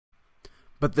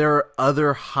But there are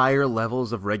other higher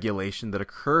levels of regulation that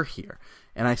occur here,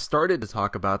 and I started to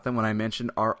talk about them when I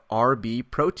mentioned our RB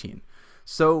protein.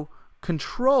 So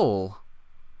control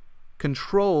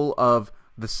of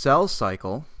the cell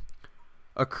cycle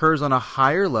occurs on a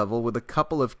higher level with a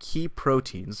couple of key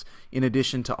proteins in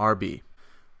addition to RB.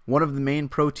 One of the main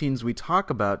proteins we talk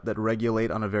about that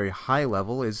regulate on a very high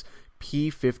level is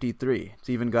P53. It's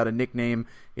even got a nickname.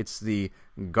 It's the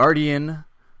guardian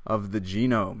of the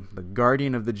genome. The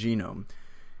guardian of the genome.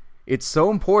 It's so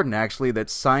important, actually, that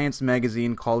Science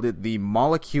magazine called it the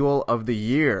molecule of the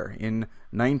year in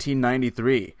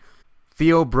 1993.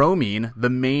 Theobromine, the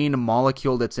main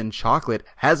molecule that's in chocolate,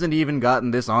 hasn't even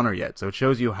gotten this honor yet, so it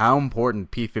shows you how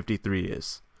important P53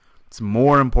 is. It's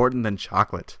more important than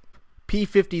chocolate.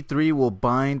 P53 will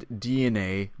bind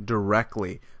DNA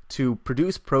directly to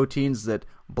produce proteins that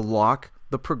block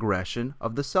the progression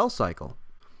of the cell cycle.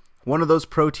 One of those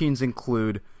proteins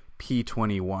include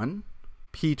P21.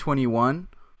 P21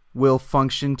 will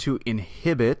function to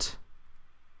inhibit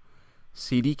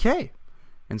CDK.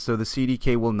 And so the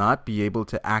CDK will not be able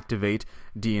to activate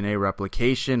DNA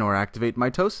replication or activate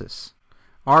mitosis.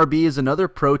 RB is another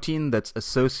protein that's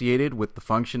associated with the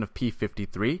function of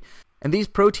P53. And these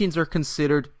proteins are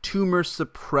considered tumor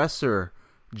suppressor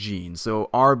genes. So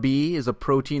RB is a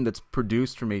protein that's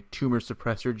produced from a tumor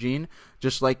suppressor gene,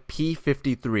 just like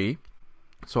P53.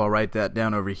 So I'll write that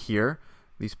down over here.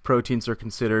 These proteins are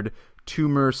considered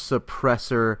tumor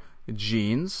suppressor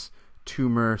genes.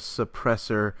 Tumor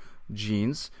suppressor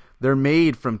genes. They're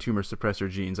made from tumor suppressor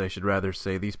genes, I should rather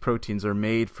say. These proteins are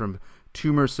made from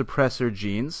tumor suppressor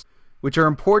genes, which are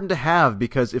important to have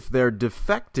because if they're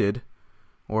defected,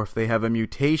 or if they have a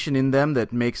mutation in them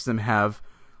that makes them have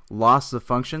loss of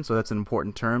function, so that's an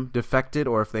important term, defected,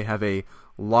 or if they have a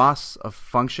loss of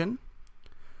function,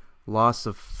 what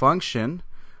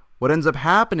ends up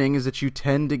happening is that you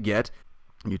tend to get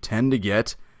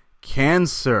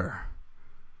cancer.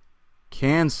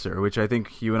 Cancer, which I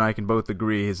think you and I can both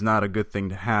agree is not a good thing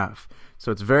to have. So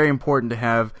it's very important to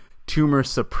have tumor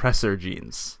suppressor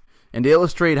genes. And to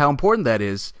illustrate how important that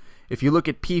is, if you look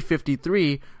at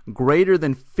P53, greater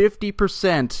than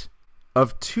 50%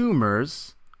 of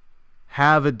tumors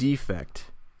have a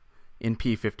defect in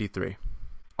P53.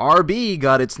 RB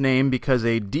got its name because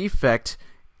a defect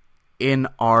in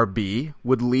RB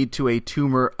would lead to a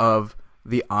tumor of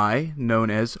the eye known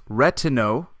as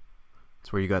retinoblastoma.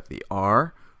 That's where you got the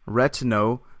R.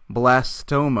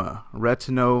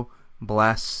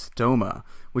 Retinoblastoma,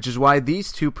 which is why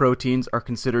these two proteins are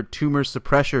considered tumor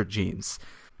suppressor genes.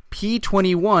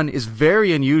 P21 is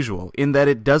very unusual in that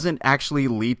it doesn't actually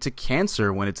lead to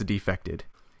cancer when it's defected.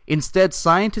 Instead,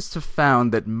 scientists have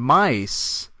found that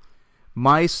mice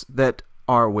that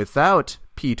are without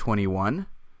P21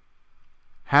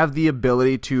 have the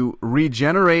ability to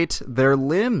regenerate their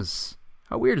limbs.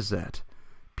 How weird is that?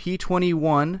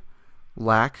 P21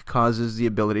 lack causes the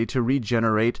ability to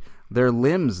regenerate their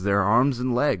limbs, their arms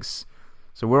and legs.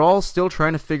 So we're all still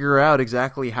trying to figure out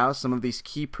exactly how some of these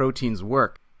key proteins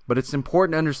work. But it's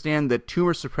important to understand that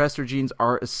tumor suppressor genes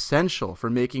are essential for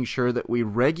making sure that we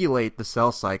regulate the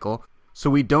cell cycle so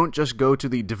we don't just go to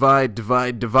the divide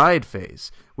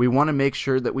phase. We want to make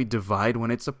sure that we divide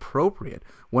when it's appropriate,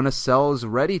 when a cell is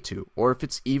ready to, or if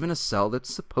it's even a cell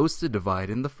that's supposed to divide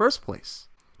in the first place.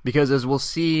 Because as we'll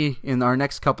see in our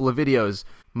next couple of videos,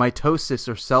 mitosis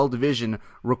or cell division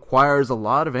requires a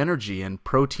lot of energy and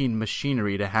protein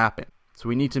machinery to happen. So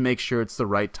we need to make sure it's the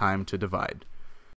right time to divide.